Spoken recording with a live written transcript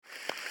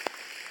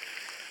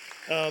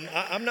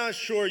I'm not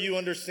sure you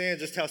understand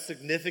just how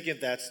significant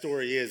that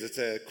story is. It's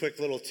a quick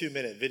little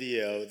 2-minute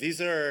video.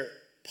 These are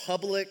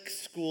public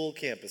school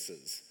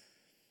campuses.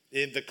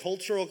 In the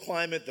cultural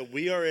climate that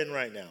we are in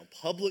right now,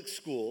 public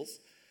schools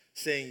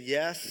saying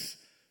yes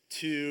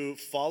to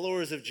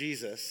followers of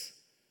Jesus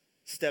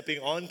stepping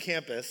on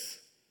campus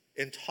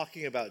and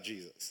talking about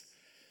Jesus.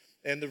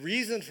 And the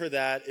reason for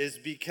that is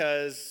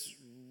because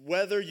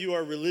whether you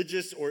are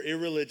religious or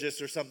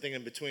irreligious or something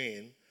in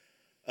between,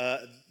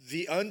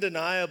 the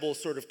undeniable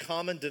sort of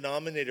common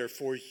denominator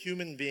for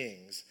human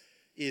beings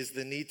is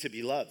the need to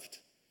be loved.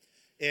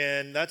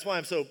 And that's why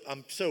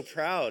I'm so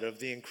proud of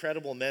the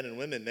incredible men and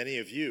women, many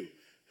of you,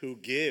 who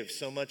give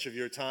so much of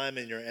your time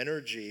and your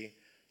energy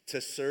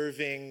to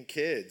serving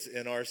kids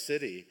in our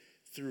city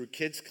through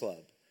Kids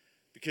Club,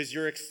 because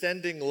you're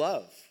extending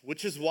love,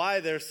 which is why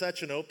there's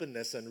such an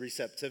openness and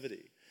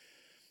receptivity.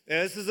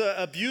 And this is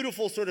a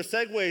beautiful sort of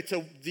segue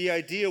to the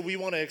idea we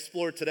want to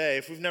explore today.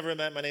 If we've never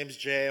met, my name's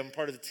Jay. I'm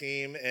part of the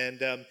team.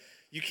 And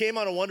you came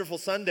on a wonderful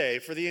Sunday.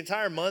 For the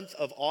entire month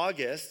of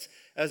August,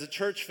 as a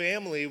church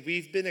family,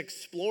 we've been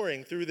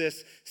exploring through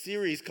this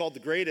series called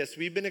The Greatest.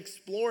 We've been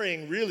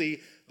exploring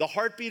really the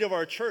heartbeat of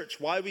our church,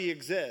 why we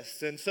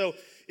exist. And so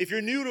if you're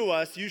new to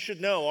us, you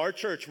should know our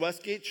church,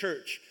 Westgate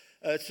Church,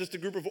 it's just a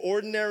group of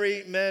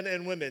ordinary men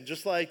and women,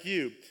 just like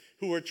you,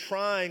 who are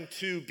trying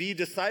to be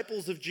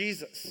disciples of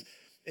Jesus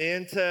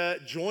and to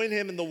join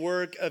him in the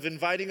work of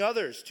inviting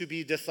others to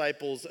be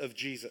disciples of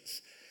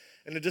Jesus.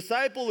 And a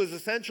disciple is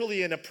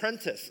essentially an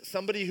apprentice,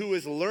 somebody who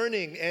is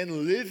learning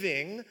and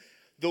living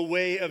the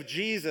way of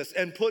Jesus.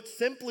 And put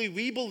simply,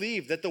 we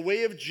believe that the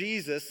way of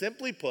Jesus,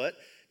 simply put,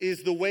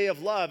 is the way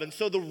of love. And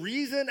so the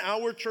reason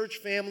our church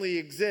family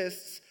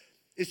exists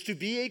is to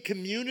be a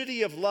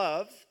community of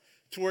love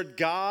toward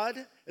God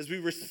as we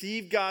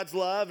receive God's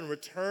love and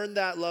return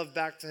that love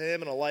back to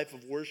him in a life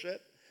of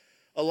worship,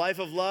 a life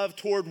of love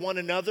toward one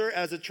another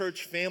as a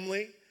church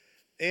family,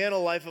 and a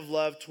life of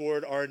love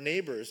toward our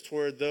neighbors,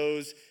 toward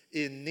those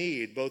in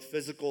need, both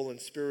physical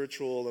and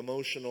spiritual,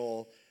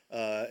 emotional,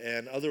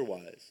 and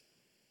otherwise.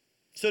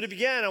 So to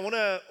begin, I want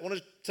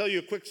to tell you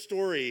a quick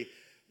story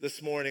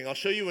this morning. I'll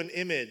show you an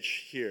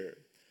image here.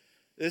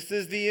 This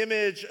is the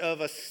image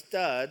of a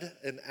stud,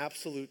 an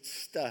absolute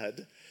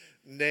stud,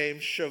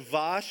 named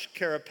Shavash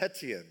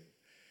Karapetyan.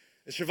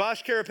 And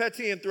Shavash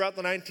Karapetyan throughout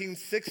the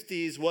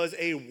 1960s was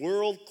a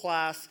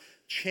world-class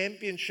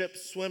championship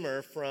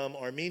swimmer from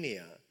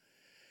Armenia.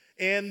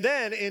 And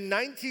then in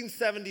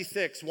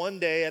 1976, one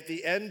day at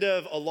the end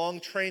of a long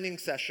training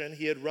session,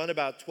 he had run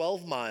about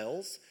 12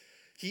 miles.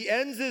 He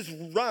ends his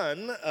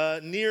run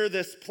near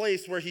this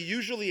place where he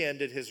usually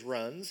ended his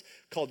runs,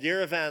 called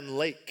Yerevan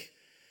Lake.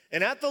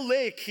 And at the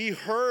lake, he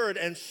heard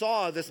and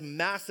saw this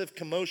massive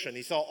commotion.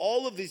 He saw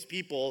all of these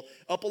people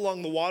up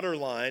along the water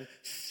line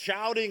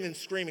shouting and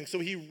screaming. So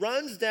he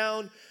runs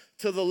down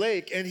to the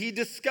lake and he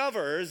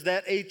discovers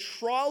that a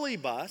trolley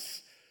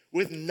bus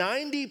with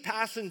 90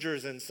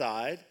 passengers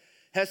inside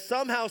has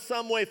somehow,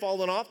 some way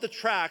fallen off the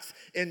tracks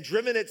and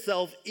driven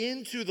itself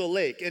into the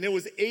lake. And it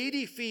was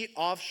 80 feet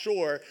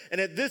offshore.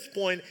 And at this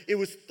point, it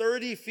was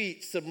 30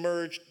 feet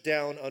submerged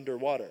down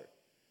underwater.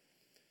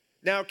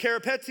 Now,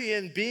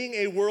 Karapetyan, being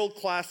a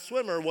world-class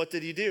swimmer, what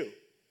did he do?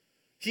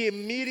 He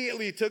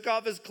immediately took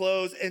off his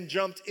clothes and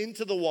jumped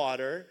into the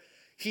water.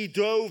 He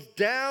dove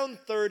down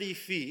 30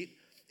 feet,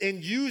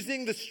 and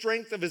using the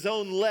strength of his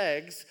own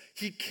legs,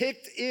 he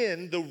kicked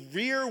in the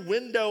rear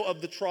window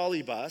of the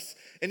trolley bus,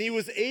 and he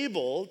was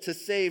able to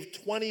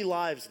save 20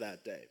 lives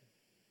that day.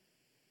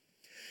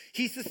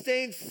 He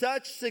sustained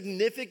such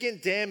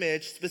significant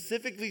damage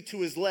specifically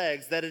to his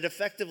legs that it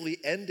effectively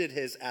ended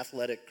his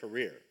athletic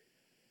career.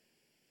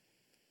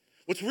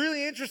 What's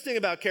really interesting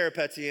about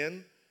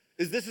Karapetyan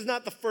is this is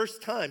not the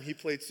first time he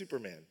played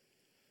Superman.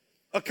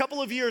 A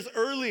couple of years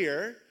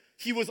earlier,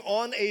 he was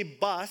on a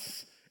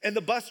bus, and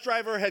the bus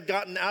driver had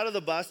gotten out of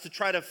the bus to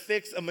try to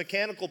fix a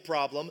mechanical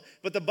problem,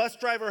 but the bus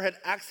driver had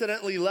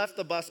accidentally left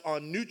the bus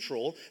on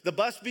neutral. The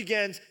bus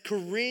begins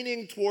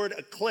careening toward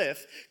a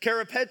cliff.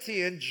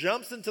 Karapetyan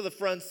jumps into the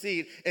front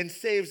seat and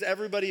saves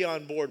everybody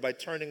on board by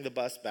turning the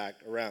bus back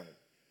around.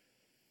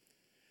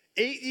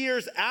 8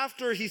 years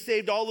after he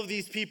saved all of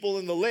these people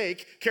in the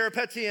lake,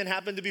 Karapetyan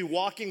happened to be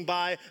walking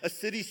by a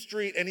city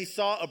street and he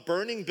saw a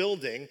burning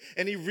building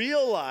and he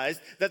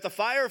realized that the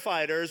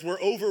firefighters were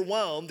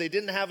overwhelmed. They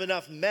didn't have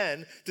enough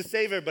men to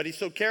save everybody.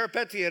 So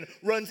Karapetyan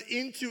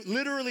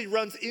literally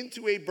runs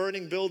into a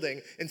burning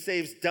building and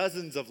saves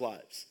dozens of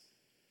lives.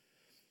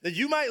 Now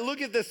you might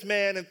look at this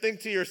man and think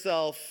to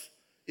yourself,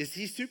 is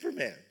he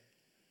Superman?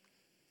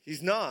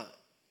 He's not.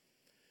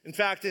 In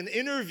fact, in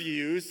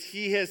interviews,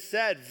 he has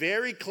said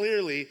very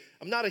clearly,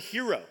 I'm not a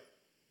hero.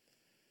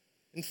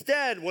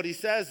 Instead, what he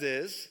says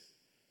is,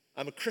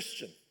 I'm a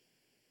Christian.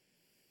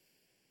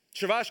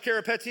 Shavash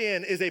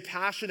Karapetyan is a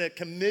passionate,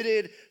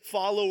 committed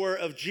follower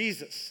of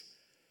Jesus.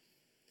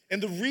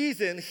 And the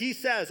reason, he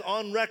says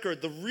on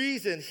record, the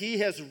reason he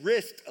has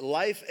risked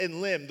life and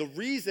limb, the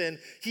reason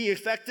he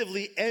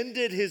effectively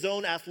ended his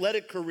own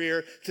athletic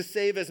career to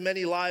save as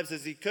many lives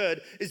as he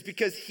could, is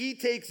because he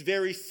takes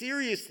very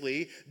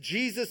seriously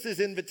Jesus'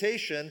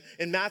 invitation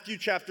in Matthew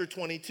chapter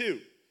 22.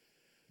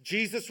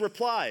 Jesus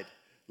replied,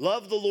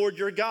 "Love the Lord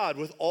your God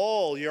with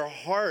all your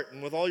heart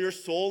and with all your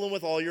soul and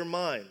with all your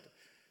mind.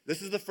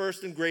 This is the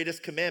first and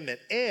greatest commandment.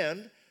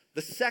 And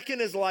the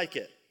second is like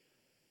it.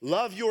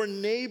 Love your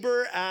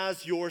neighbor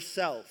as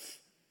yourself.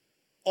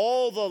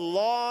 All the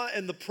law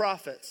and the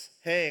prophets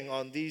hang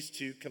on these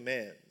two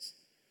commands."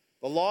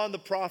 The law and the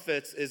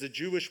prophets is a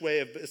Jewish way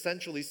of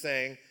essentially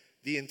saying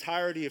the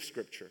entirety of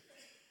Scripture.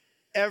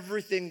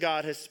 Everything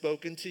God has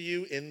spoken to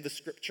you in the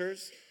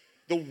Scriptures,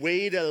 the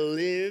way to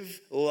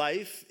live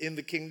life in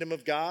the kingdom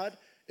of God,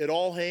 it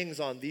all hangs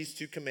on these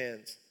two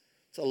commands.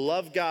 To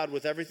love God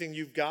with everything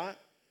you've got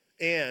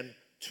and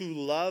to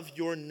love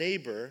your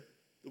neighbor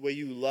the way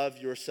you love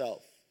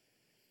yourself.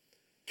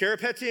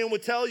 Karapetian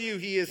would tell you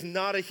he is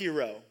not a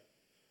hero.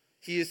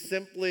 He is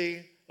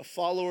simply a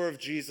follower of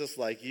Jesus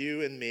like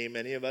you and me,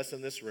 many of us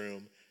in this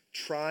room,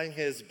 trying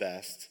his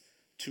best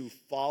to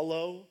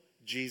follow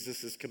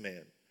Jesus'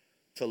 command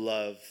to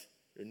love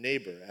your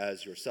neighbor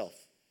as yourself.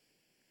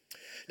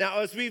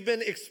 Now, as we've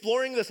been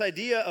exploring this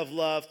idea of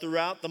love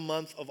throughout the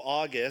month of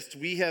August,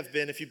 we have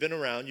been, if you've been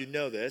around, you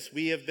know this,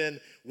 we have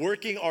been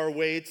working our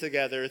way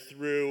together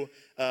through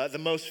the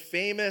most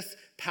famous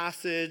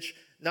passage,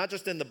 not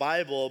just in the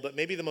Bible, but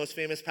maybe the most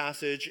famous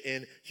passage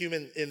in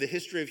the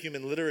history of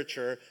human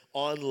literature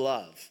on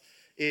love.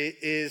 It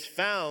is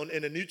found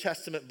in a New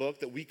Testament book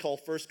that we call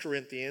 1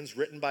 Corinthians,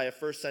 written by a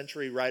first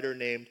century writer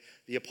named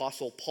the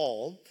Apostle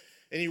Paul.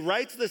 And he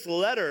writes this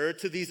letter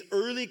to these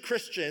early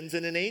Christians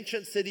in an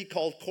ancient city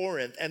called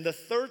Corinth. And the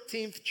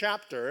 13th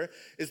chapter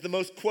is the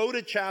most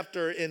quoted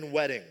chapter in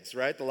weddings,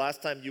 right? The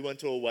last time you went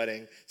to a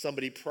wedding,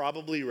 somebody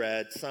probably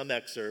read some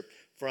excerpt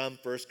from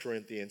 1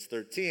 Corinthians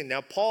 13. Now,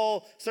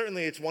 Paul,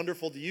 certainly it's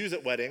wonderful to use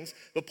at weddings,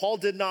 but Paul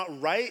did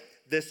not write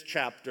this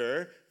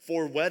chapter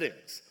for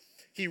weddings.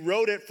 He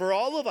wrote it for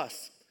all of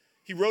us.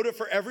 He wrote it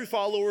for every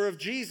follower of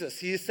Jesus.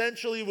 He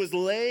essentially was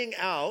laying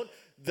out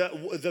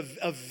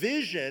a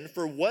vision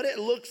for what it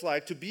looks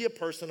like to be a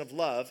person of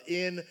love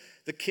in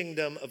the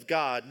kingdom of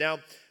God. Now,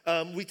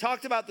 we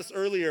talked about this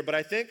earlier, but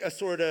I think a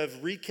sort of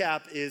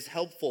recap is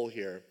helpful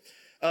here.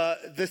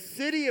 The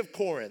city of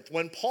Corinth,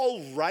 when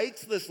Paul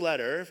writes this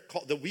letter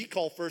that we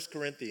call 1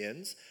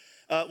 Corinthians,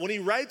 when he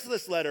writes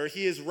this letter,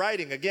 he is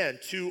writing, again,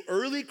 to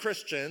early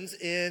Christians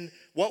in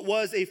what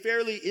was a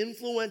fairly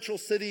influential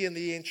city in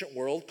the ancient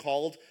world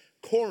called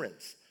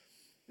Corinth.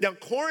 Now,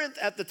 Corinth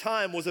at the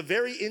time was a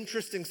very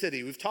interesting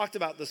city. We've talked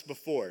about this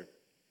before.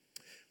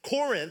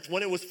 Corinth,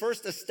 when it was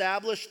first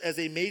established as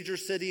a major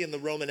city in the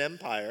Roman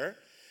Empire,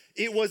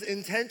 it was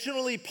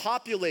intentionally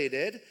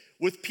populated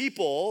with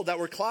people that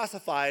were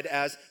classified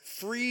as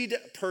freed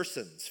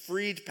persons,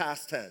 freed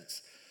past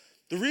tense.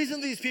 The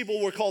reason these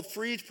people were called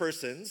freed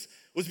persons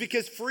was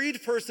because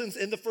freed persons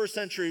in the first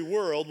century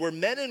world were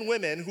men and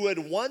women who had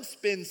once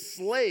been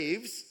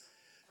slaves,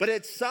 but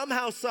had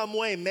somehow, some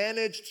way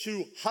managed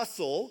to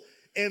hustle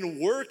and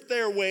work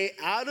their way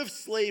out of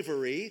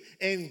slavery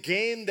and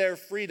gain their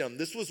freedom.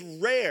 This was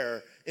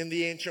rare in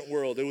the ancient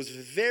world. It was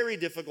very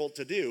difficult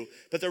to do,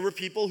 but there were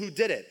people who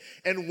did it.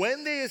 And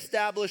when they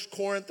established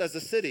Corinth as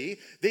a city,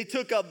 they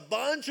took a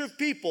bunch of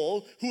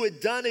people who had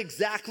done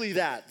exactly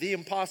that, the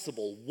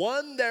impossible,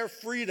 won their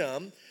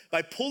freedom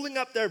by pulling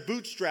up their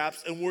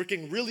bootstraps and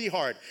working really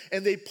hard.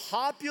 And they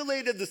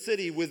populated the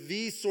city with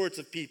these sorts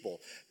of people.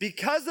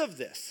 Because of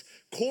this,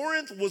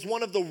 Corinth was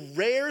one of the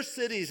rare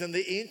cities in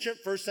the ancient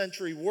first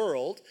century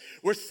world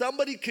where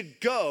somebody could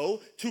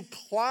go to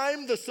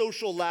climb the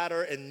social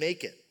ladder and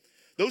make it.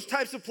 Those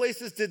types of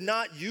places did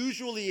not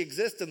usually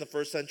exist in the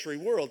first century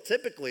world.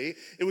 Typically,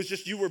 it was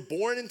just you were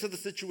born into the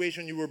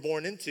situation you were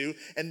born into,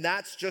 and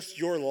that's just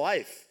your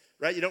life,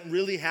 right? You don't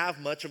really have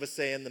much of a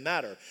say in the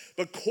matter.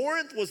 But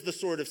Corinth was the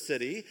sort of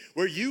city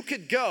where you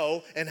could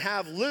go and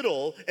have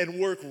little and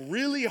work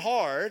really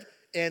hard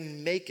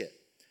and make it.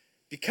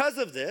 Because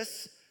of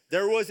this,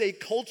 there was a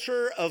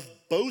culture of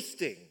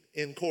boasting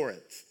in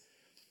Corinth.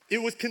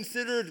 It was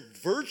considered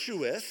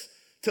virtuous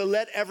to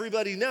let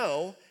everybody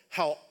know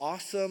how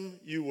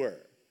awesome you were.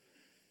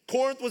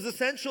 Corinth was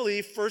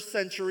essentially first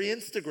century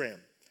Instagram.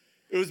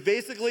 It was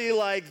basically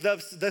like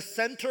the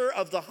center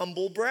of the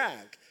humble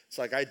brag. It's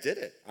like, I did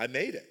it, I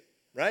made it,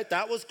 right?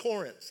 That was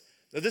Corinth.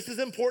 Now this is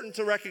important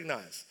to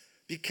recognize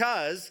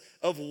because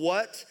of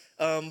what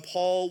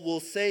Paul will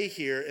say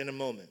here in a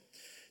moment.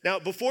 Now,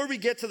 before we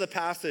get to the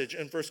passage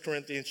in 1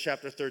 Corinthians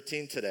chapter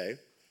 13 today,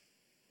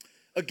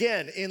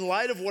 again, in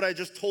light of what I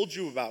just told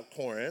you about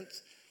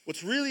Corinth,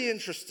 what's really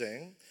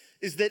interesting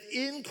is that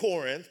in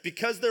Corinth,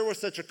 because there was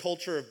such a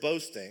culture of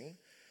boasting,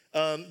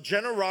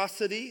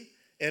 generosity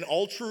and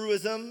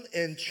altruism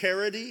and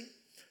charity,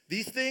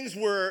 these things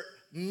were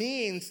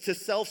means to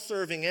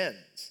self-serving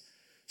ends.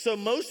 So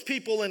most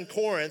people in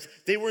Corinth,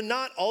 they were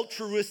not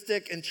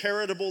altruistic and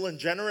charitable and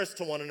generous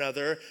to one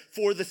another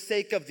for the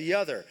sake of the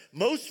other.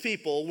 Most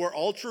people were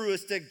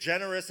altruistic,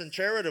 generous, and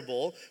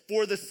charitable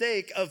for the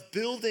sake of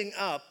building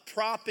up,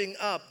 propping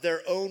up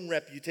their own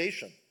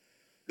reputation.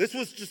 This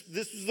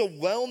was a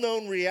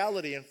well-known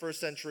reality in first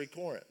century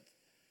Corinth,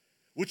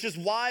 which is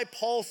why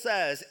Paul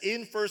says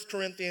in 1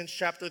 Corinthians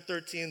chapter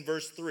 13,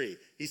 verse 3,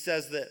 he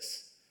says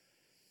this,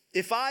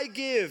 "If I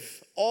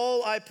give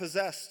all I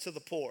possess to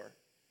the poor,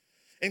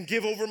 and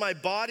give over my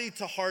body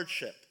to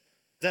hardship,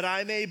 that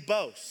I may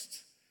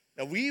boast."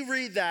 Now we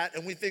read that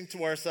and we think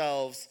to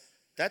ourselves,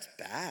 that's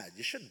bad,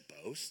 you shouldn't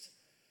boast.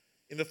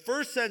 In the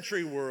first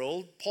century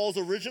world, Paul's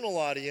original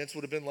audience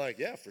would have been like,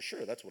 yeah, for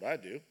sure, that's what I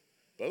do.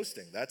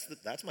 Boasting,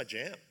 that's my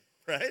jam,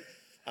 right?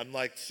 I'm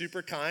like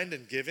super kind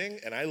and giving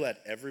and I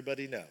let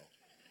everybody know,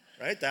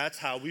 right? That's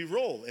how we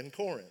roll in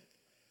Corinth.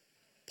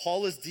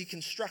 Paul is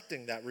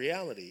deconstructing that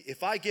reality.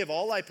 If I give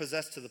all I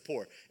possess to the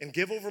poor and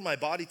give over my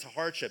body to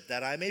hardship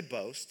that I may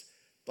boast,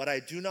 but I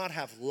do not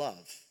have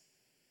love,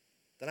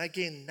 then I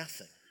gain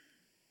nothing.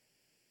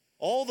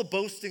 All the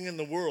boasting in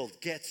the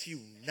world gets you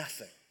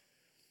nothing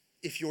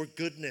if your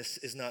goodness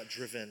is not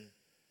driven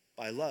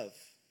by love.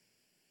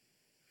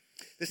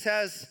 This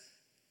has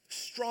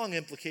strong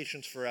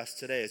implications for us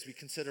today as we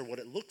consider what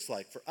it looks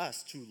like for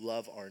us to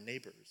love our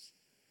neighbors.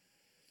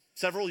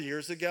 Several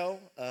years ago,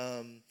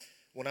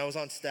 when I was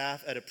on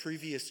staff at a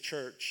previous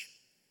church,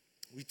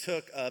 we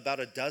took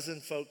about a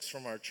dozen folks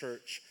from our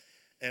church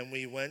and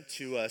we went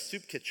to a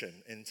soup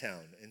kitchen in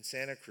town in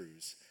Santa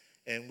Cruz.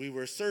 And we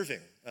were serving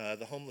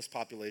the homeless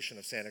population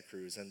of Santa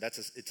Cruz. And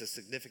it's a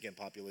significant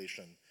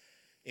population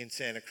in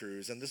Santa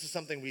Cruz. And this is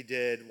something we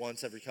did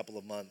once every couple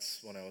of months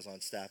when I was on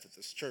staff at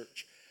this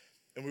church.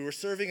 And we were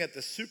serving at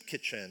the soup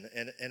kitchen.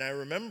 And I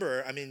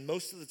remember,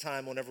 most of the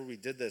time whenever we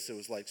did this, it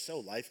was like so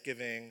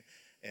life-giving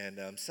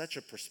and such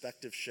a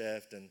perspective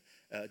shift and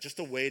just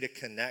a way to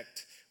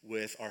connect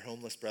with our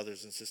homeless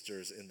brothers and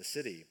sisters in the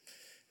city.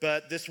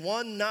 But this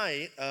one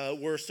night,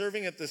 we're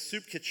serving at the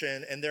soup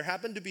kitchen, and there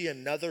happened to be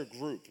another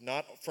group,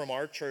 not from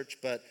our church,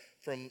 but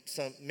from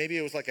maybe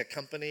it was like a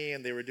company,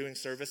 and they were doing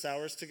service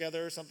hours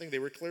together or something. They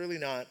were clearly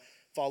not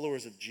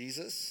followers of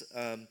Jesus,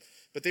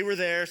 but they were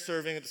there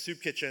serving at the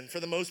soup kitchen. For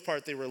the most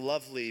part, they were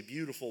lovely,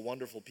 beautiful,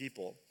 wonderful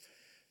people.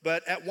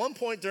 But at one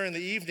point during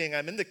the evening,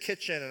 I'm in the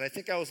kitchen, and I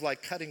think I was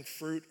like cutting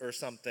fruit or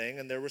something,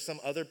 and there were some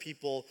other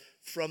people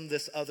from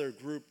this other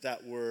group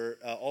that were,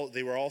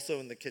 they were also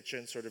in the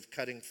kitchen sort of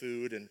cutting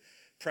food and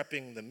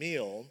prepping the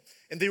meal.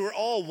 And they were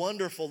all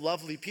wonderful,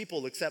 lovely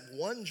people, except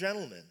one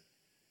gentleman.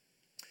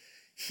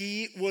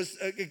 He was,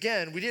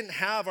 again, we didn't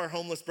have our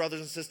homeless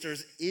brothers and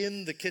sisters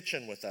in the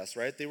kitchen with us,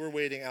 right? They were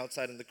waiting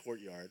outside in the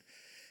courtyard.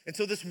 And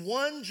so this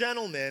one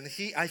gentleman,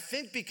 I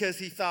think because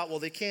he thought, well,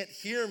 they can't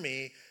hear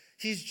me,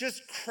 he's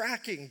just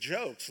cracking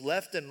jokes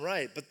left and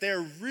right, but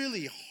they're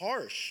really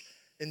harsh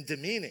and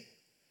demeaning.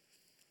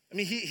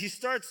 He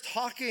starts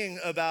talking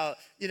about,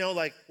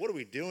 like, what are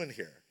we doing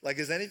here? Like,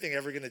 is anything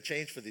ever going to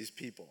change for these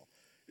people?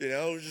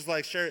 Just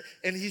like, sure.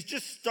 And he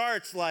just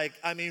starts like,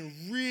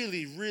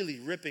 really, really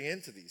ripping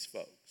into these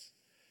folks.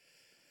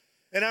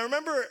 And I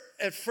remember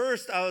at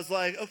first I was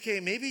like, okay,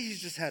 maybe he's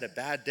just had a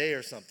bad day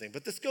or something.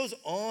 But this goes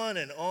on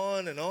and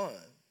on and on.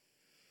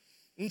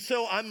 And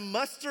so I'm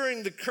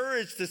mustering the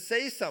courage to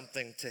say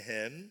something to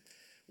him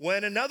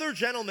when another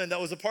gentleman that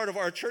was a part of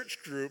our church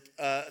group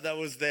that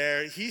was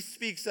there, he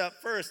speaks up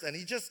first and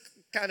he just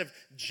kind of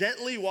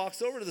gently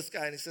walks over to this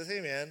guy and he says,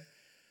 hey man,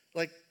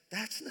 like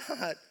that's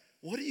not,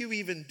 what are you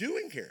even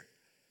doing here?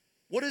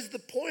 What is the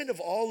point of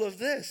all of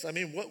this?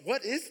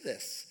 What is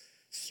this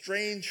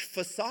strange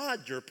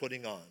facade you're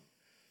putting on?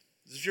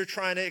 You're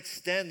trying to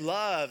extend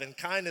love and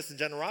kindness and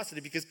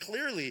generosity because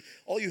clearly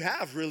all you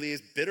have really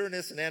is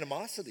bitterness and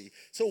animosity.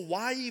 So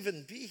why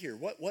even be here?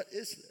 What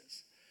is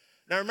this?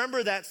 Now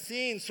remember that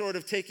scene sort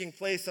of taking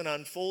place and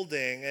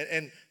unfolding,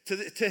 and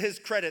to his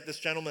credit, this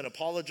gentleman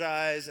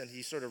apologized and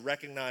he sort of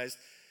recognized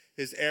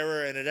his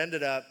error, and it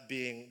ended up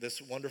being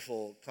this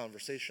wonderful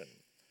conversation.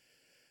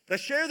 But I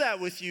share that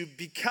with you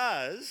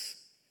because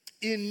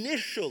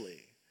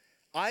initially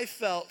I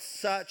felt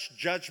such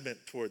judgment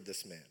toward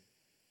this man.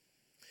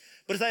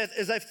 But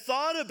as I've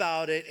thought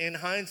about it in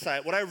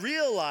hindsight, what I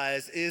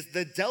realize is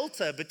the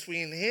delta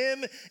between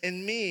him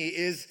and me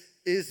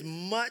is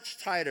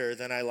much tighter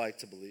than I like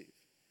to believe.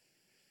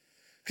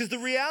 Because the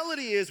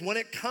reality is when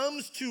it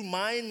comes to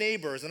my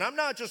neighbors, and I'm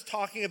not just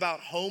talking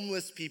about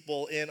homeless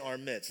people in our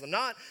midst. I'm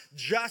not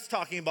just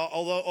talking about,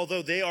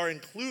 although they are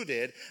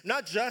included, I'm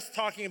not just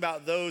talking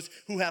about those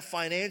who have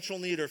financial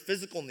need or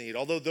physical need,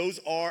 although those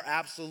are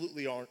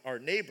absolutely our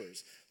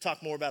neighbors.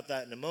 Talk more about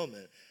that in a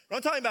moment. But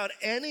I'm talking about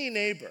any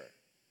neighbor,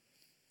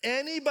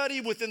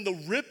 anybody within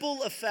the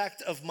ripple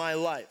effect of my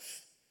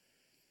life.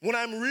 When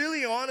I'm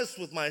really honest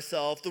with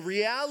myself, the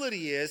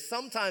reality is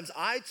sometimes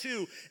I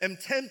too am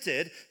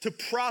tempted to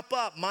prop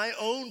up my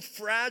own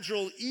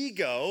fragile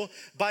ego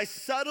by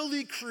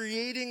subtly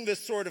creating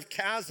this sort of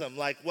chasm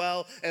like,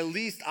 well, at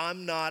least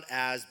I'm not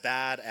as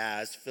bad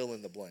as fill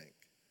in the blank.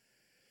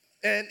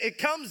 And it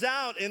comes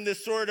out in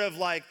this sort of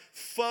like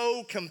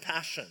faux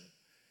compassion.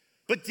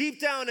 But deep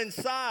down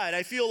inside,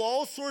 I feel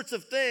all sorts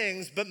of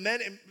things, but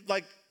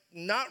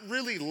not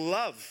really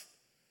love.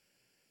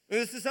 And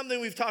this is something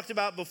we've talked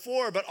about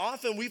before, but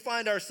often we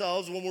find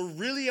ourselves, when we're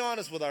really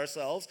honest with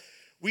ourselves,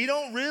 we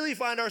don't really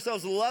find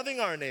ourselves loving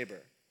our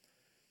neighbor.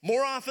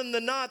 More often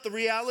than not, the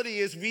reality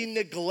is we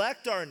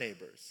neglect our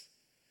neighbors.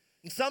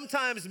 And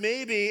sometimes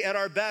maybe at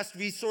our best,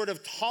 we sort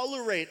of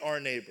tolerate our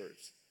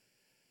neighbors.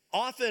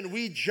 Often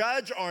we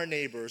judge our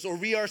neighbors or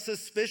we are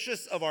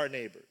suspicious of our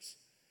neighbors.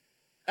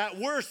 At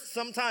worst,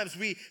 sometimes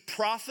we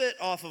profit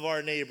off of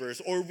our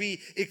neighbors or we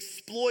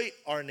exploit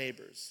our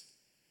neighbors.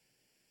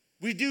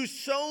 We do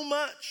so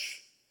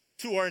much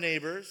to our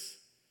neighbors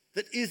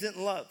that isn't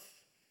love.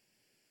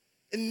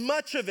 And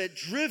much of it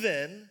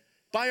driven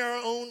by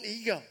our own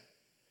ego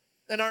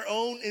and our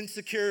own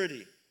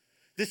insecurity.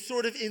 This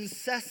sort of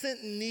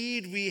incessant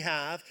need we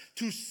have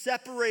to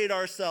separate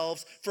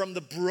ourselves from the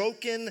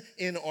broken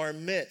in our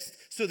midst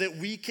so that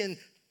we can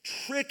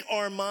trick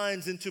our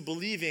minds into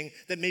believing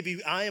that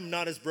maybe I am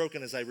not as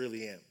broken as I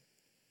really am.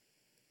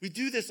 We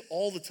do this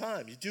all the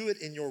time. You do it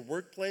in your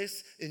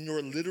workplace, in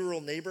your literal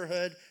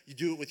neighborhood. You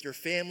do it with your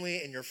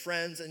family and your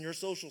friends and your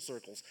social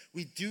circles.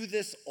 We do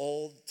this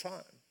all the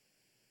time.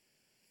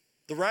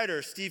 The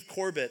writer, Steve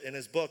Corbett, in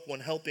his book,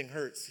 When Helping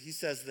Hurts, he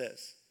says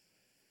this: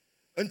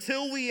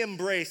 until we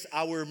embrace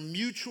our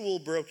mutual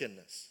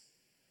brokenness,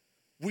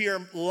 we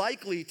are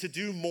likely to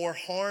do more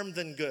harm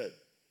than good.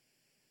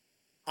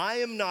 I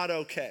am not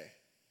okay,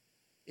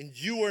 and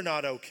you are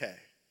not okay,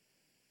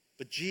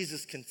 but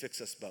Jesus can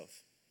fix us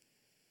both.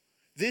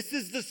 This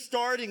is the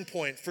starting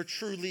point for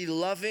truly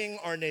loving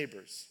our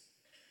neighbors.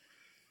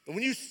 And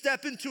when you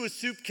step into a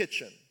soup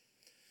kitchen,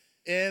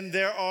 and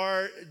there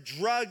are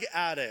drug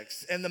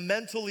addicts and the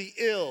mentally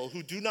ill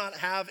who do not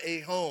have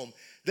a home,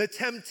 the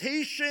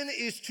temptation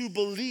is to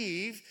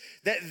believe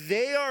that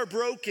they are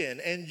broken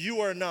and you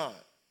are not.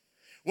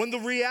 When the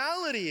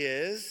reality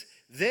is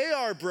they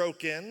are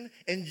broken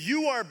and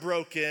you are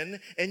broken,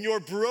 and your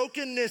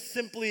brokenness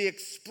simply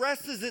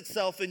expresses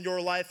itself in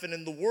your life and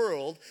in the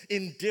world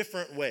in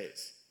different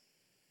ways.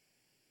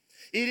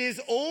 It is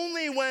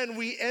only when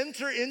we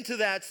enter into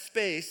that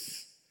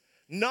space,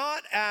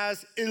 not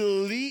as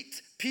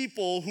elite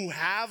people who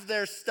have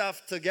their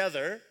stuff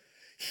together,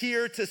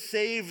 here to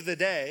save the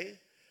day,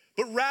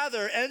 but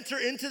rather enter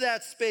into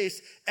that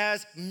space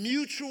as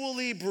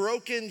mutually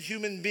broken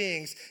human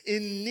beings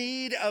in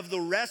need of the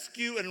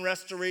rescue and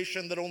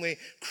restoration that only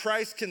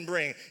Christ can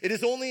bring. It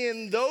is only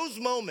in those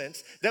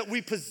moments that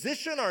we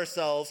position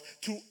ourselves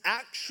to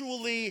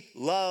actually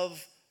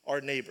love our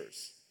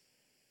neighbors.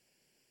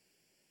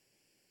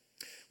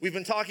 We've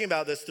been talking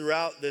about this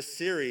throughout this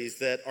series,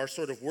 that our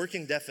sort of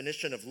working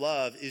definition of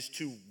love is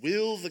to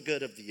will the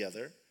good of the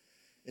other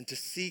and to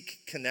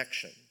seek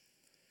connection.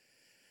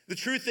 The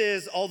truth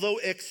is, although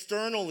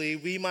externally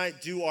we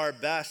might do our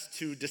best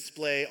to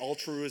display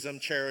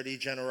altruism, charity,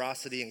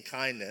 generosity, and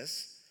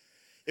kindness,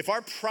 if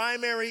our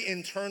primary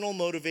internal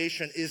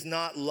motivation is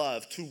not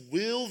love, to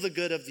will the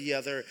good of the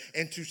other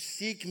and to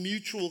seek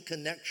mutual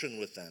connection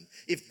with them,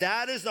 if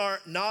that is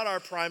not our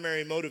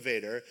primary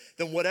motivator,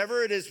 then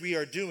whatever it is we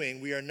are doing,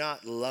 we are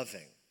not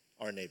loving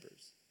our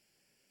neighbors.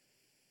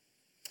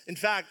 In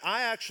fact,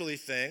 I actually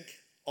think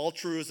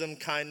altruism,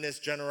 kindness,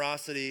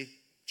 generosity,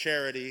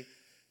 charity,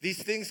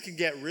 these things can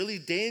get really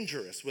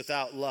dangerous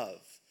without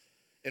love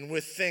and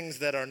with things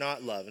that are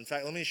not love. In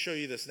fact, let me show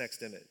you this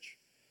next image.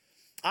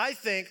 I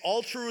think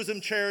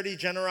altruism, charity,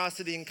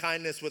 generosity, and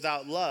kindness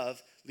without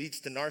love leads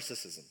to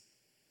narcissism.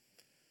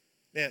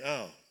 Man,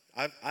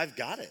 I've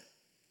got it.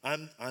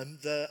 I'm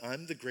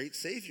the great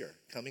savior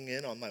coming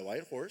in on my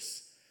white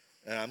horse,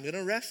 and I'm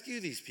gonna rescue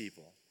these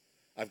people.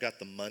 I've got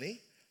the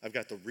money, I've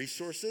got the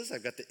resources,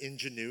 I've got the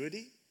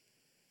ingenuity.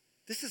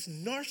 This is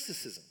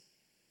narcissism.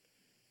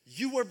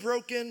 You are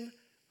broken,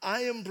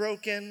 I am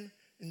broken,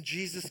 and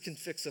Jesus can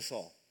fix us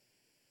all.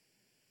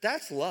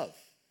 That's love.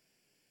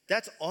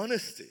 That's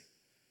honesty.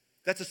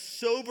 That's a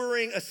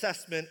sobering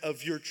assessment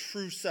of your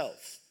true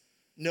self,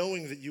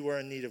 knowing that you are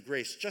in need of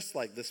grace, just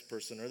like this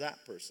person or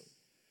that person.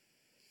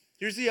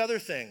 Here's the other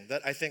thing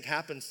that I think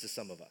happens to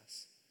some of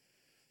us.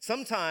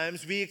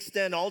 Sometimes we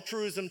extend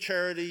altruism,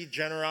 charity,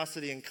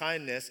 generosity, and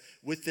kindness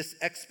with this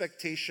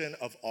expectation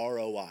of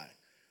ROI.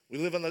 We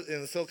live in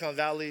the Silicon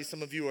Valley.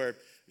 Some of you are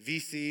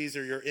VCs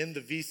or you're in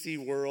the VC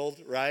world,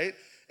 right?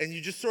 And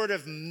you just sort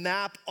of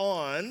map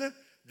on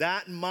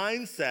that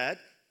mindset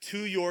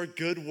to your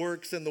good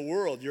works in the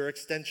world, your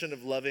extension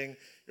of loving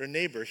your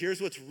neighbor.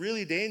 Here's what's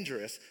really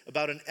dangerous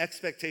about an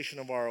expectation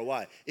of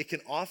ROI. It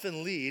can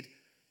often lead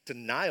to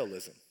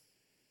nihilism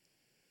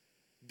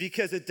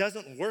because it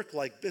doesn't work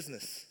like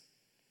business.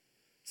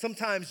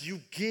 Sometimes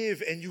you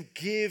give and you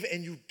give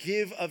and you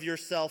give of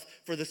yourself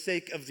for the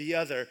sake of the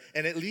other,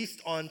 and at least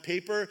on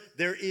paper,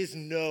 there is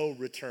no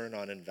return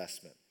on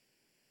investment.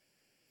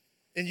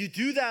 And you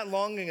do that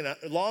long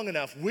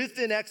enough with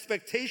an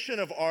expectation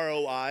of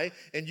ROI,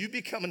 and you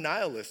become a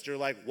nihilist. You're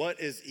like, what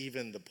is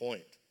even the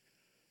point?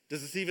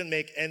 Does this even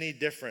make any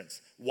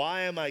difference?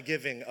 Why am I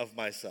giving of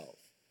myself?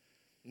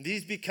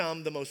 These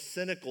become the most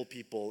cynical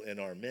people in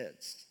our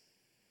midst.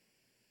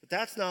 But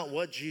that's not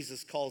what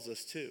Jesus calls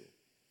us to.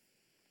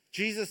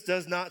 Jesus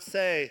does not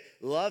say,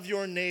 love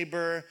your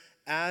neighbor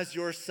as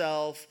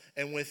yourself,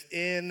 and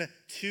within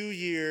 2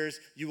 years,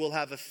 you will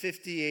have a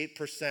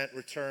 58%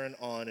 return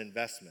on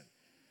investment.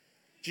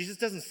 Jesus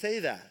doesn't say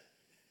that.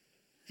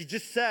 He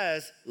just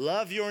says,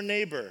 love your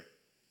neighbor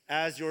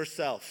as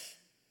yourself.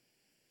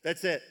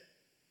 That's it.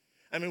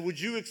 I mean, would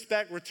you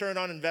expect return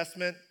on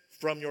investment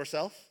from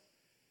yourself?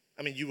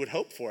 I mean, you would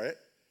hope for it.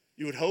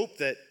 You would hope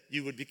that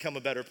you would become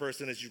a better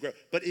person as you grow.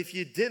 But if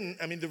you didn't,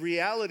 I mean, the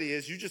reality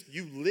is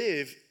you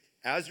live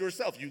as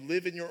yourself. You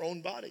live in your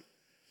own body.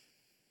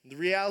 The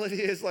reality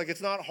is, like,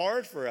 it's not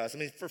hard for us. I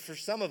mean, for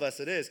some of us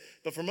it is.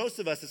 But for most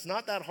of us, it's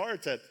not that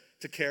hard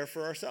to care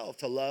for ourselves,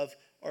 to love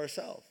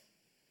ourselves.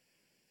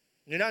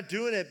 You're not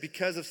doing it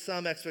because of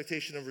some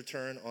expectation of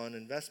return on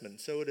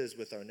investment. So it is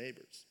with our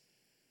neighbors.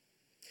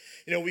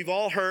 You know, we've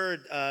all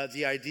heard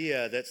the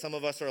idea that some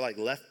of us are like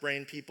left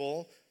brain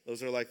people.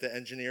 Those are like the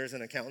engineers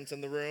and accountants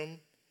in the room.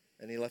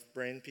 Any left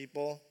brain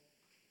people?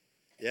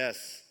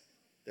 Yes.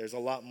 There's a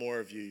lot more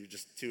of you. You're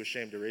just too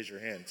ashamed to raise your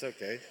hand. It's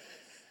okay.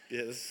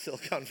 Yeah, this is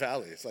Silicon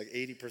Valley. It's like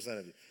 80%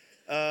 of you.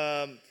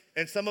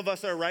 And some of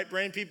us are right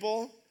brain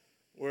people.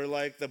 We're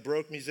like the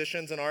broke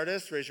musicians and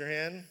artists. Raise your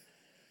hand.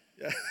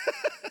 Yeah.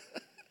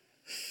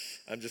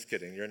 I'm just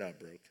kidding. You're not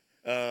broke.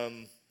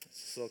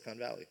 Silicon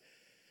Valley.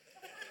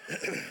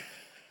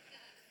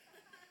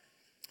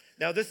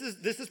 Now, this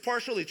is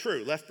partially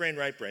true. Left brain,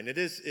 right brain. It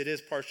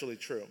is partially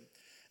true.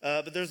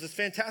 But there's this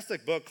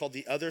fantastic book called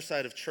The Other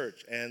Side of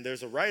Church, and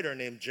there's a writer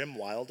named Jim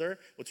Wilder.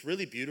 What's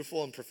really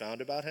beautiful and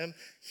profound about him,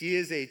 he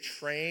is a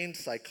trained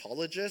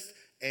psychologist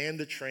and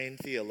a trained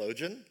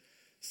theologian.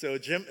 So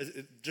Jim,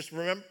 just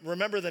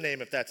remember the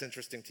name if that's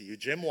interesting to you.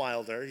 Jim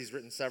Wilder, he's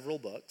written several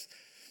books,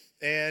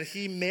 and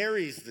he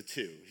marries the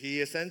two.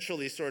 He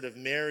essentially sort of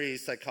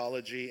marries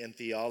psychology and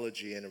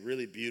theology in a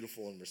really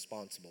beautiful and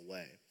responsible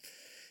way.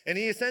 And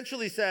he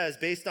essentially says,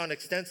 based on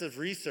extensive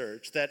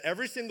research, that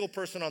every single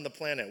person on the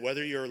planet,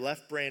 whether you're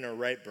left brain or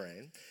right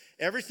brain,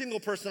 every single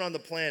person on the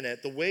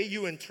planet, the way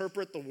you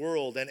interpret the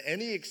world and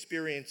any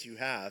experience you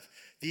have,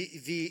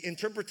 the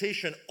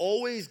interpretation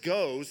always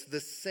goes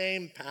the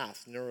same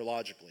path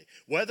neurologically.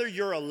 Whether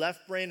you're a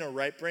left brain or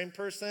right brain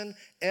person,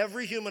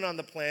 every human on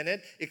the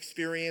planet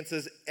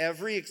experiences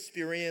every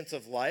experience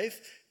of life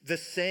the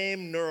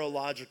same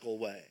neurological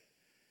way.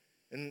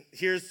 And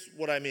here's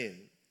what I mean.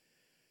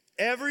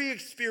 Every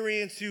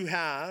experience you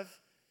have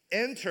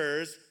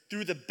enters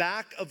through the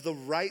back of the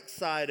right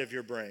side of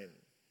your brain.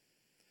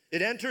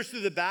 It enters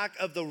through the back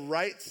of the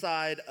right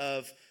side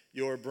of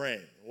your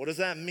brain. What does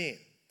that mean?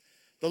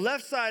 The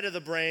left side of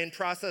the brain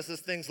processes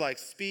things like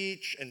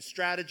speech and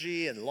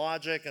strategy and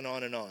logic and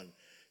on and on.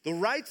 The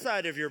right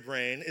side of your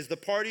brain is the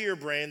part of your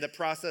brain that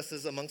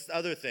processes, amongst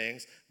other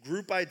things,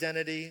 group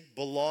identity,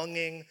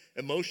 belonging,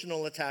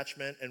 emotional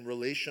attachment, and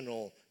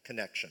relational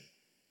connection.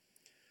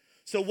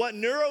 So what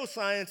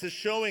neuroscience is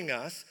showing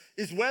us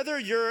is whether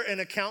you're an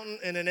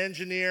accountant and an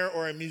engineer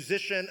or a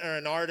musician or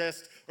an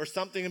artist or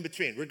something in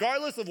between,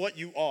 regardless of what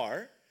you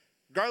are,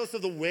 regardless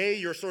of the way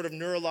you're sort of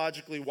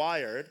neurologically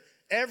wired,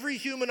 every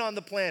human on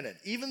the planet,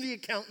 even the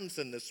accountants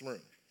in this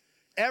room,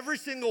 every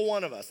single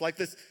one of us, like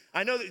this,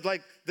 I know that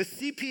like the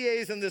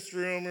CPAs in this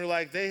room are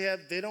like, they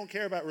don't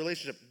care about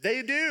relationships.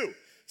 They do.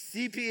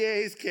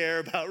 CPAs care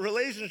about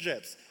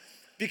relationships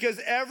because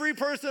every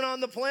person on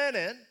the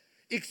planet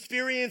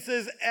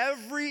experiences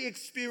every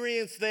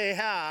experience they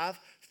have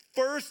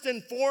first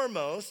and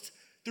foremost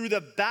through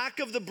the back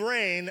of the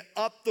brain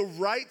up the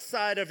right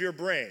side of your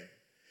brain,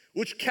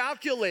 which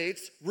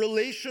calculates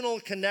relational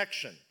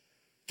connection.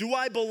 Do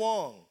I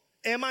belong?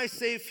 Am I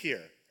safe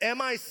here?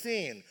 Am I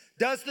seen?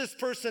 Does this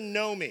person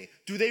know me?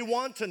 Do they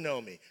want to know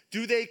me?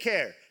 Do they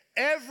care?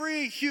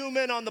 Every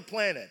human on the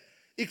planet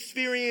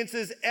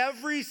experiences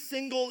every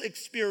single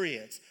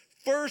experience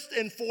first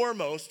and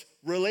foremost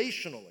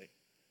relationally.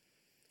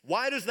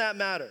 Why does that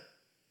matter?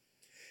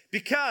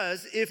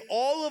 Because if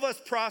all of us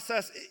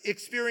process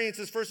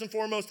experiences first and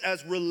foremost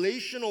as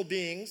relational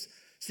beings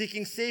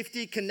seeking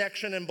safety,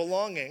 connection, and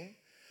belonging,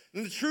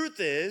 then the truth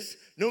is,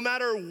 no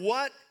matter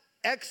what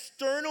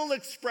external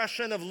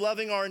expression of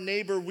loving our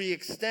neighbor we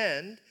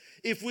extend,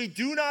 if we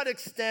do not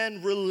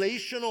extend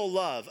relational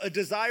love, a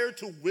desire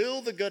to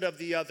will the good of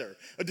the other,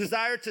 a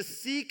desire to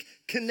seek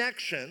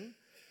connection,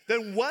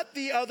 then what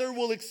the other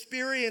will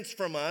experience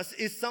from us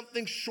is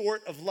something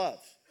short of love.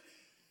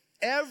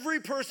 Every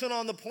person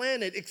on the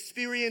planet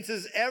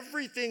experiences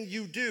everything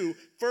you do,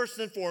 first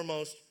and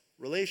foremost,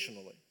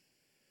 relationally.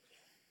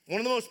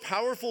 One of the most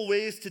powerful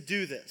ways to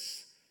do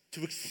this,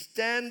 to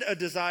extend a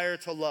desire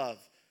to love,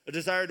 a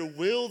desire to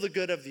will the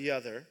good of the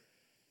other,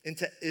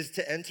 is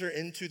to enter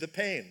into the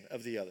pain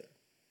of the other.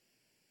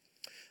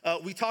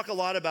 We talk a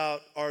lot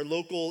about our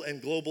local and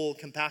global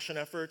compassion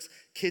efforts.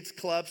 Kids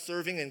Club,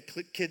 serving in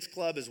Kids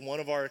Club is one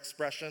of our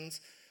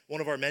expressions, one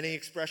of our many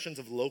expressions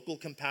of local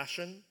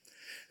compassion.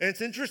 And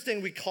it's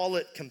interesting we call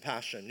it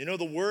compassion. You know,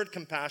 the word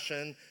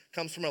compassion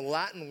comes from a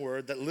Latin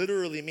word that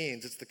literally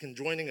means, it's the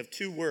conjoining of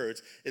two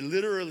words. It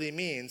literally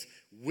means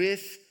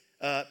with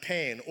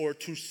pain or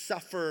to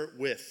suffer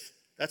with.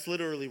 That's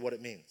literally what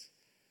it means.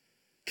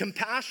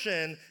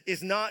 Compassion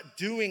is not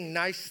doing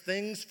nice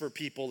things for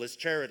people as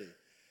charity.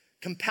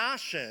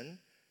 Compassion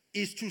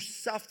is to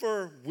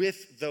suffer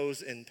with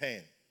those in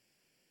pain.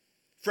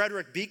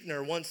 Frederick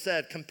Buechner once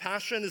said,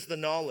 compassion is the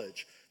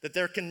knowledge that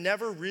there can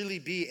never really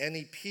be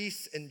any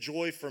peace and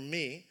joy for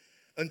me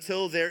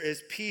until there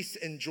is peace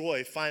and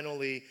joy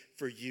finally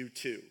for you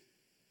too.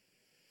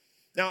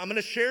 Now, I'm going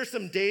to share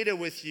some data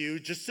with you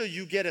just so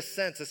you get a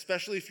sense,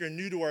 especially if you're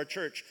new to our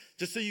church,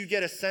 just so you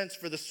get a sense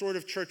for the sort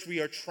of church we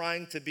are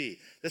trying to be.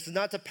 This is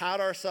not to pat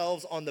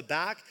ourselves on the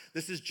back.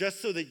 This is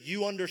just so that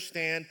you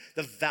understand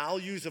the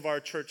values of our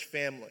church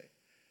family.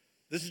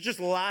 This is just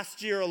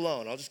last year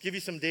alone. I'll just give you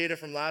some data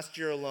from last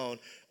year alone.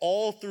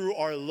 All through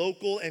our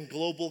local and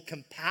global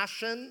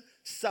compassion,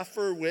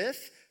 suffer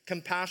with,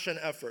 compassion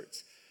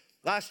efforts.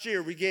 Last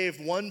year, we gave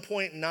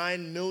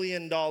 $1.9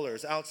 million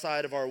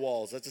outside of our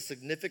walls. That's a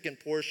significant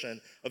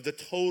portion of the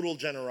total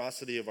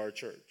generosity of our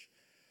church.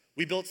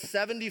 We built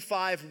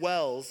 75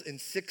 wells in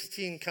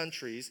 16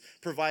 countries,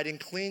 providing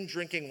clean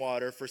drinking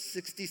water for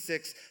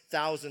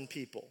 66,000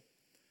 people.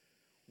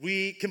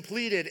 We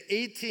completed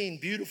 18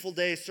 Beautiful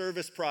Day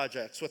service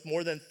projects with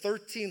more than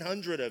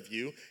 1,300 of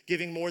you,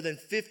 giving more than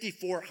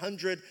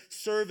 5,400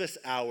 service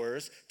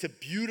hours to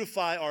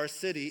beautify our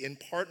city in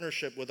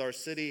partnership with our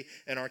city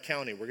and our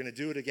county. We're going to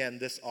do it again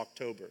this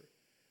October.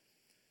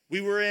 We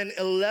were in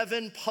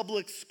 11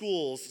 public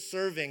schools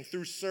serving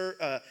through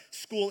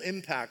School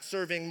Impact,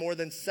 serving more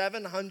than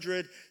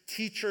 700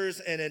 teachers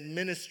and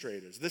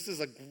administrators. This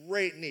is a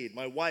great need.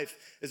 My wife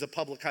is a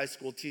public high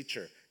school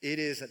teacher. It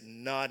is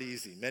not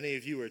easy. Many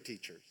of you are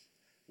teachers.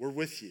 We're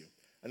with you.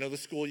 I know the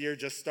school year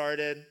just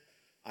started.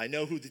 I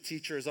know who the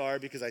teachers are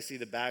because I see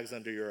the bags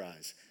under your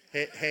eyes.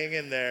 Hang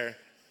in there.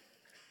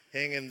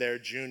 Hang in there.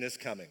 June is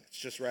coming. It's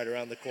just right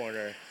around the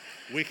corner.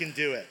 We can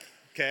do it,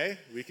 okay?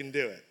 We can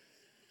do it.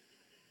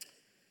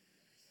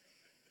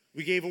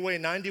 We gave away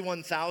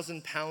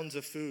 91,000 pounds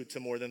of food to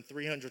more than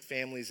 300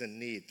 families in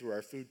need through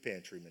our food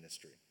pantry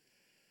ministry.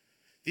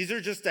 These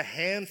are just a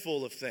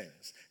handful of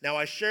things. Now,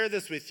 I share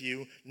this with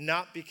you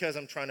not because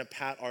I'm trying to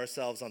pat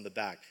ourselves on the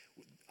back.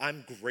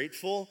 I'm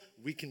grateful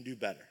we can do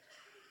better.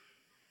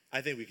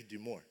 I think we could do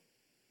more.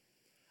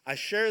 I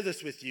share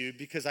this with you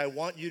because I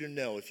want you to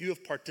know if you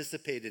have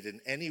participated in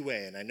any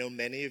way, and I know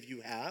many of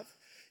you have,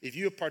 if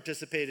you have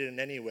participated in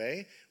any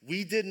way,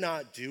 we did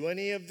not do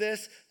any of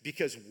this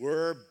because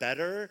we're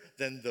better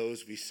than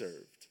those we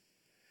served.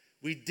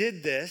 We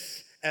did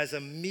this as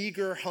a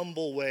meager,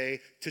 humble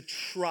way to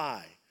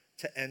try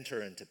to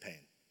enter into pain,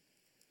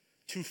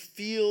 to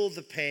feel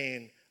the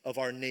pain of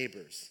our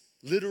neighbors,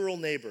 literal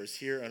neighbors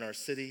here in our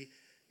city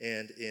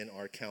and in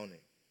our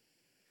county.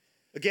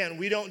 Again,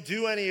 we don't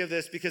do any of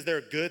this because there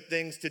are good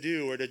things to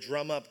do or to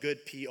drum up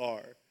good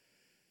PR.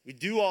 We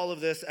do all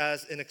of this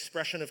as an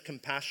expression of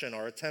compassion,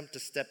 our attempt to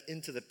step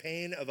into the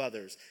pain of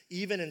others,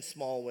 even in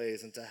small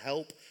ways, and to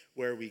help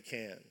where we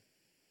can.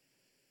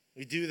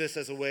 We do this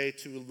as a way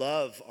to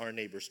love our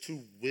neighbors, to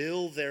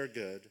will their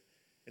good,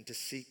 and to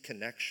seek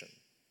connection.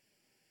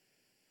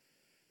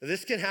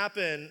 This can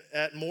happen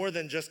at more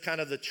than just kind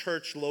of the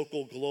church,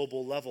 local,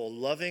 global level.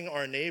 Loving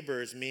our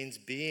neighbors means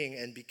being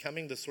and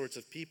becoming the sorts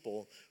of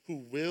people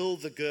who will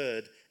the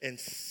good and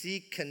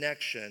seek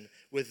connection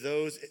with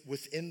those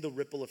within the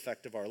ripple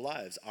effect of our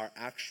lives, our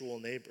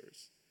actual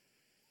neighbors.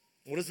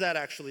 What does that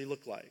actually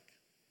look like?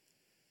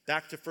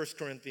 Back to 1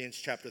 Corinthians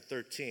chapter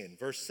 13,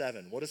 verse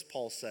 7. What does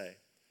Paul say?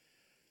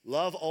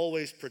 Love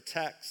always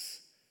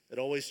protects, it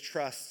always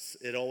trusts,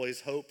 it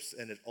always hopes,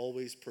 and it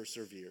always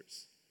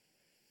perseveres.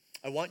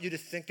 I want you to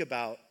think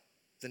about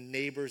the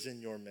neighbors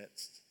in your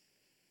midst.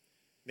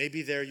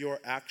 Maybe they're your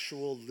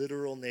actual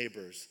literal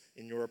neighbors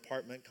in your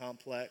apartment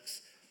complex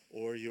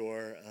or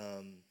your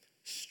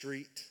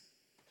street.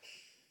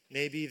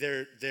 Maybe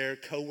they're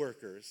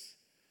coworkers,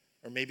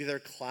 or maybe they're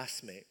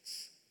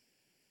classmates.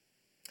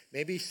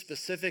 Maybe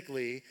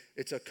specifically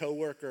it's a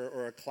coworker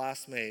or a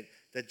classmate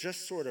that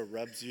just sort of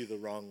rubs you the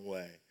wrong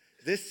way.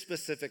 This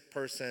specific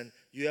person,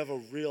 you have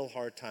a real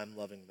hard time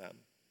loving them.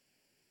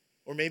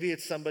 Or maybe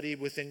it's somebody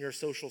within your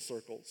social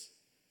circles.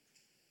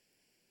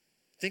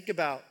 Think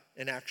about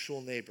an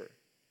actual neighbor.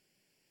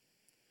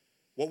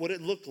 What would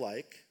it look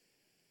like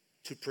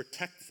to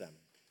protect them?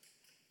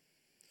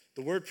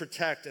 The word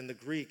protect in the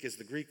Greek is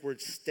the Greek word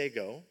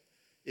stego.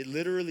 It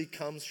literally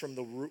comes from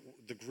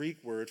the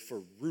Greek word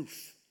for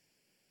roof.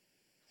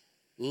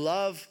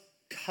 Love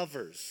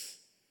covers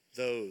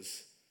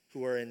those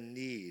who are in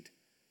need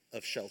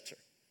of shelter,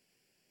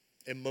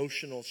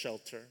 emotional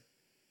shelter,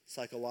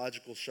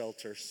 psychological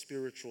shelter,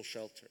 spiritual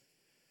shelter.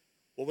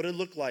 What would it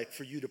look like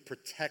for you to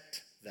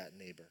protect that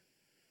neighbor,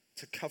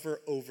 to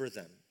cover over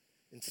them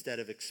instead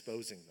of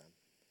exposing them?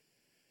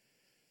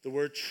 The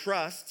word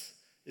trust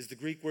is the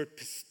Greek word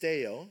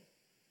pisteo.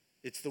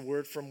 It's the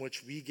word from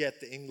which we get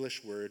the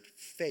English word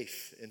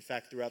faith. In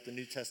fact, throughout the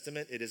New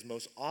Testament, it is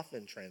most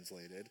often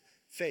translated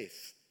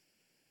faith.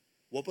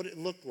 What would it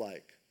look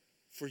like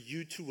for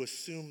you to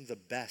assume the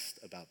best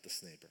about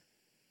this neighbor?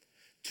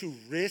 To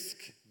risk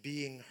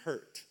being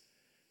hurt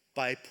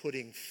by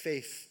putting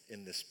faith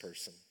in this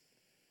person,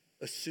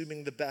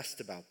 assuming the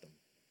best about them,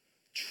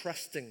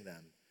 trusting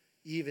them,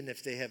 even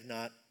if they have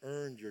not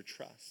earned your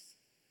trust.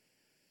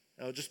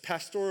 Now, just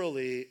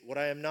pastorally, what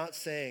I am not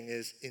saying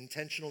is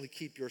intentionally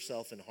keep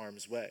yourself in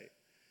harm's way.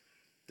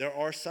 There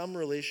are some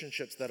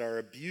relationships that are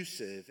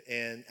abusive,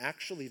 and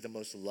actually the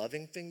most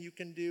loving thing you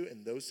can do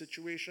in those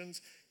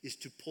situations is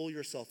to pull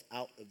yourself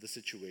out of the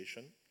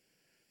situation,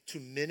 to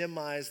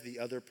minimize the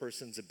other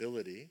person's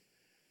ability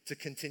to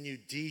continue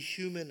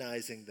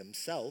dehumanizing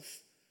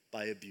themselves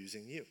by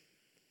abusing you.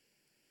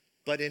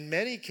 But in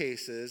many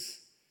cases,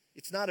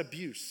 it's not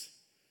abuse,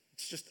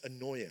 it's just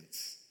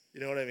annoyance.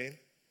 You know what I mean?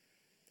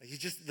 Like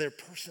their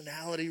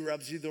personality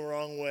rubs you the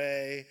wrong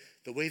way,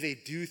 the way they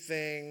do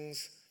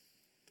things,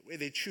 the way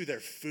they chew their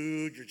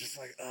food, you're just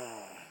like,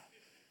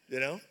 you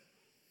know?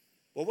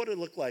 What would it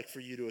look like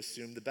for you to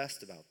assume the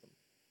best about them?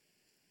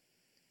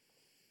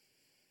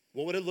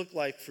 What would it look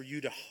like for you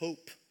to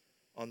hope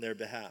on their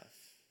behalf?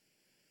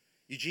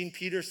 Eugene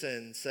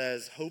Peterson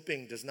says,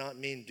 hoping does not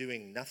mean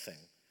doing nothing.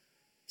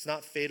 It's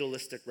not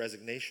fatalistic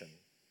resignation.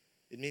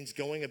 It means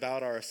going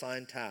about our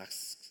assigned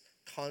tasks,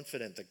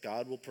 confident that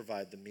God will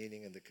provide the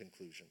meaning and the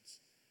conclusions.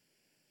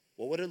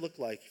 What would it look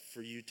like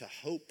for you to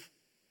hope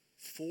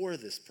for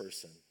this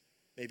person,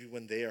 maybe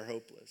when they are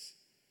hopeless?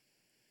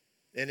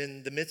 And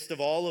in the midst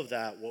of all of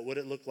that, what would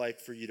it look like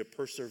for you to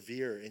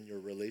persevere in your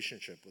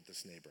relationship with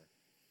this neighbor?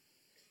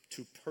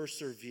 To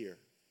persevere,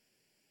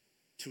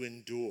 to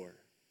endure.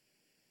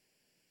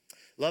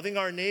 Loving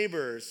our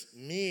neighbors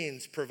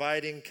means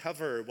providing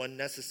cover when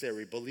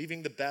necessary,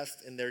 believing the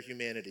best in their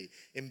humanity,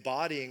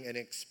 embodying and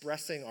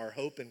expressing our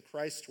hope in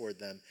Christ toward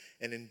them,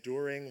 and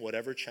enduring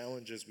whatever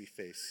challenges we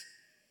face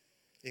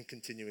in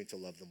continuing to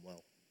love them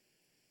well.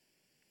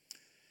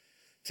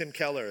 Tim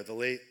Keller, the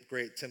late,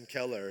 great Tim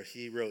Keller,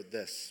 he wrote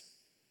this: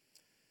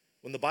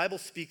 when the Bible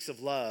speaks of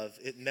love,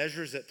 it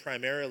measures it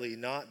primarily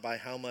not by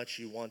how much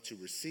you want to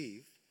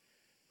receive,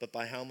 but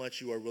by how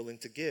much you are willing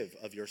to give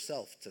of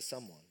yourself to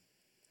someone.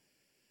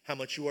 How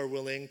much you are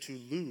willing to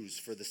lose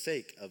for the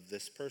sake of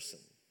this person.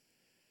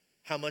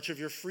 How much of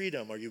your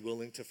freedom are you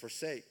willing to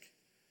forsake?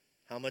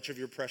 How much of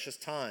your precious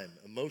time,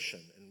 emotion,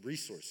 and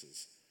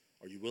resources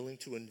are you willing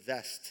to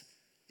invest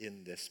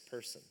in this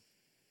person?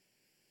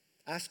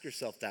 Ask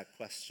yourself that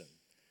question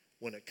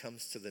when it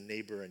comes to the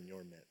neighbor in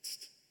your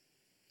midst.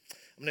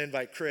 I'm going to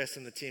invite Chris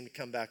and the team to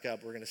come back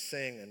up. We're going to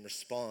sing and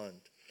respond.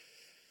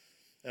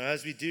 Now,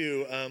 as we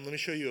do, let me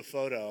show you a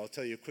photo. I'll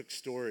tell you a quick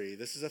story.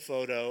 This is a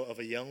photo of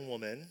a young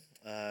woman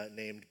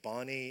named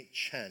Bonnie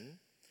Chen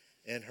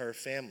and her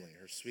family,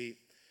 her sweet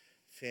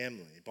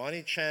family.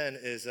 Bonnie Chen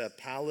is a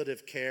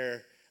palliative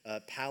care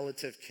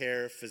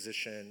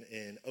physician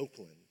in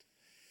Oakland.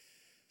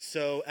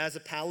 So as a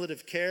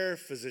palliative care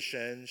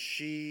physician,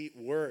 she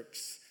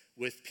works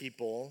with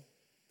people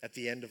at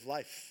the end of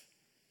life.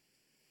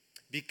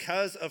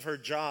 Because of her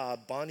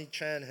job, Bonnie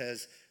Chen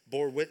has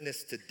bore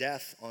witness to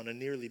death on a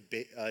nearly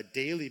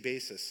daily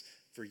basis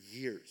for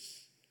years.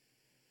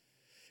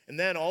 And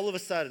then all of a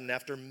sudden,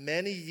 after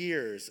many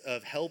years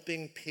of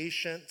helping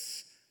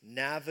patients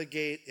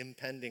navigate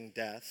impending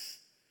death,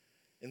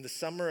 in the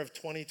summer of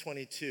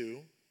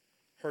 2022,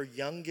 her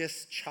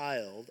youngest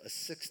child, a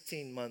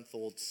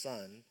 16-month-old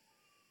son,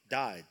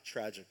 died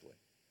tragically.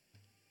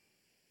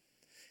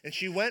 And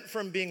she went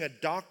from being a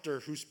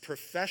doctor whose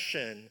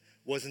profession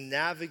was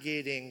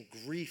navigating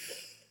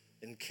grief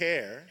and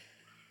care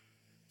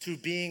to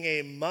being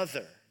a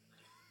mother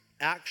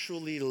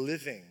actually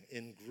living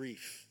in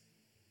grief.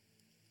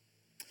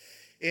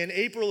 In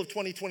April of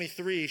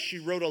 2023, she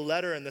wrote a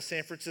letter in the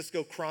San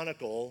Francisco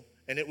Chronicle,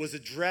 and it was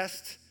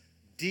addressed,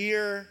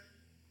 "Dear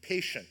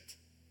Patient."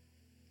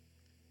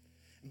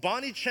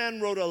 Bonnie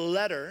Chen wrote a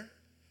letter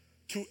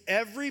to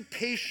every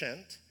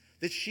patient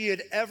that she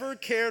had ever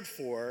cared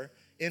for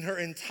in her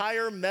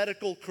entire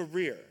medical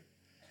career.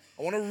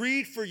 I want to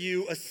read for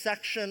you a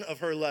section of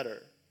her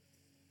letter.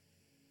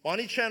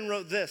 Bonnie Chen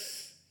wrote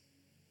this: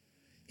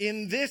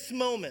 "In this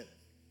moment,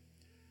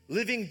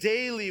 living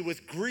daily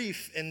with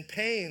grief and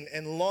pain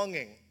and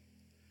longing,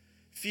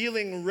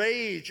 feeling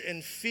rage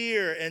and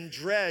fear and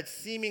dread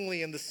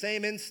seemingly in the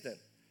same instant,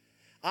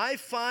 I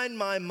find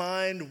my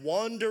mind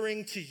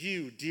wandering to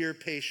you, dear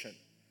patient,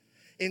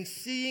 and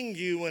seeing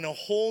you in a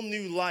whole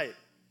new light.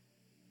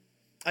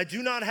 I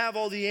do not have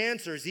all the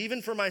answers,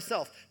 even for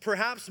myself,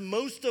 perhaps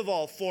most of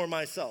all for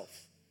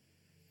myself.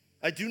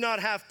 I do not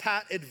have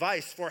pat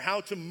advice for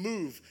how to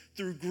move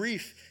through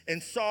grief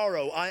and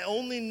sorrow. I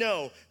only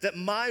know that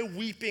my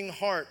weeping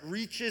heart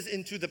reaches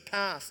into the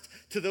past,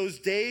 to those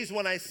days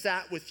when I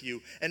sat with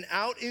you, and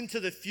out into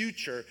the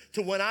future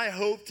to when I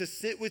hope to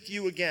sit with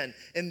you again.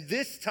 And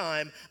this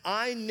time,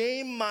 I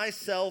name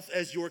myself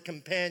as your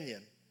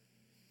companion.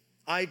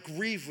 I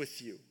grieve with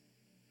you.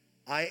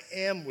 I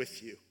am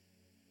with you.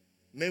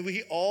 May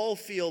we all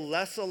feel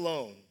less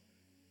alone,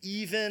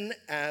 even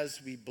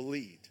as we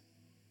bleed.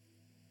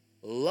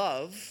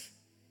 Love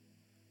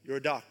your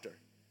doctor.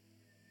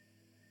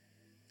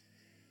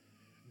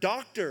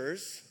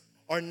 Doctors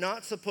are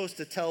not supposed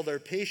to tell their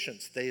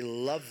patients they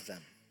love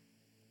them.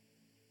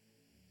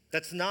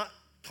 That's not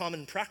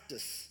common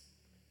practice.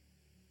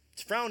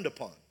 It's frowned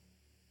upon.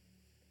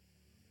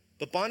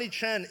 But Bonnie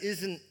Chen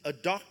isn't a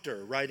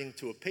doctor writing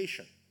to a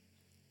patient.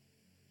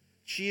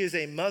 She is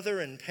a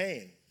mother in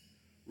pain,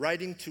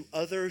 writing to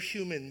other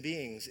human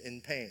beings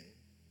in pain.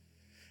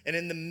 And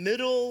in the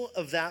middle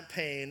of that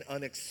pain,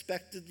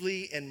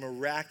 unexpectedly and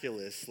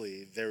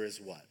miraculously, there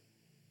is what?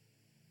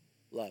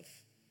 Love.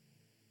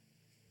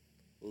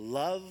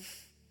 Love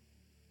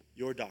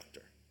your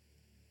doctor.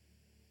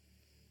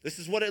 This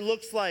is what it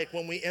looks like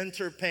when we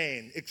enter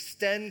pain.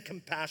 Extend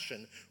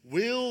compassion,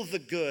 will the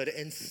good,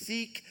 and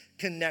seek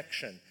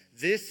connection.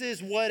 This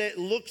is what it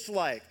looks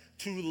like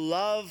to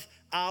love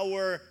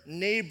our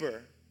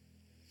neighbor.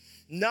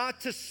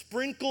 Not to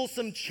sprinkle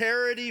some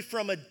charity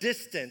from a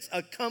distance,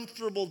 a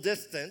comfortable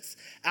distance,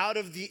 out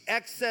of the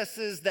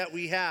excesses that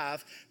we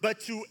have,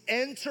 but to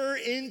enter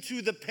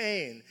into the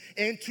pain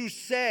and to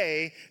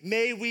say,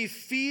 may we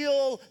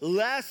feel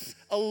less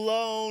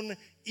alone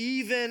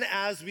even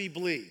as we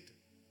bleed.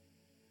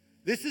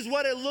 This is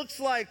what it looks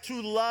like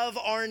to love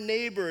our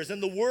neighbors.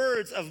 In the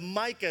words of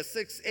Micah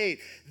 6:8,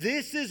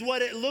 this is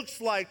what it looks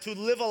like to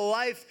live a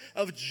life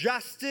of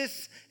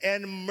justice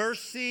and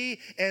mercy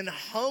and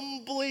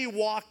humbly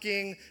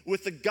walking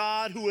with the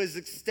God who has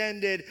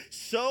extended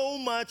so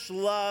much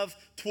love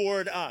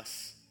toward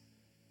us.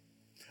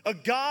 A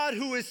God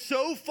who is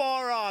so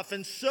far off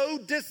and so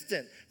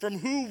distant from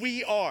who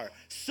we are,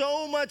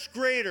 so much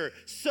greater,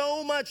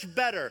 so much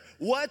better.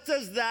 What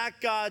does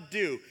that God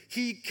do?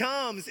 He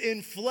comes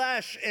in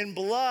flesh and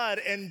blood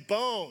and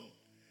bone.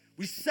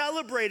 We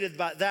celebrated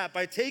that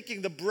by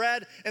taking the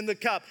bread and the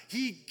cup.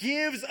 He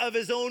gives of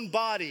his own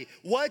body.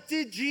 What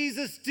did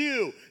Jesus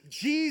do?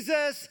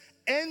 Jesus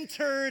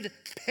entered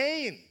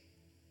pain.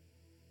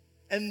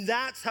 And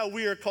that's how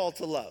we are called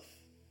to love.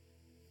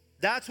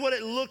 That's what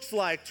it looks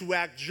like to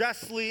act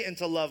justly and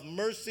to love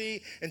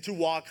mercy and to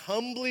walk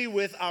humbly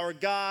with our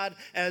God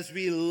as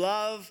we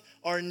love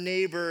our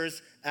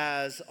neighbors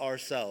as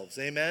ourselves.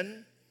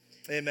 Amen?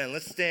 Amen.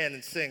 Let's stand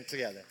and sing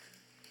together.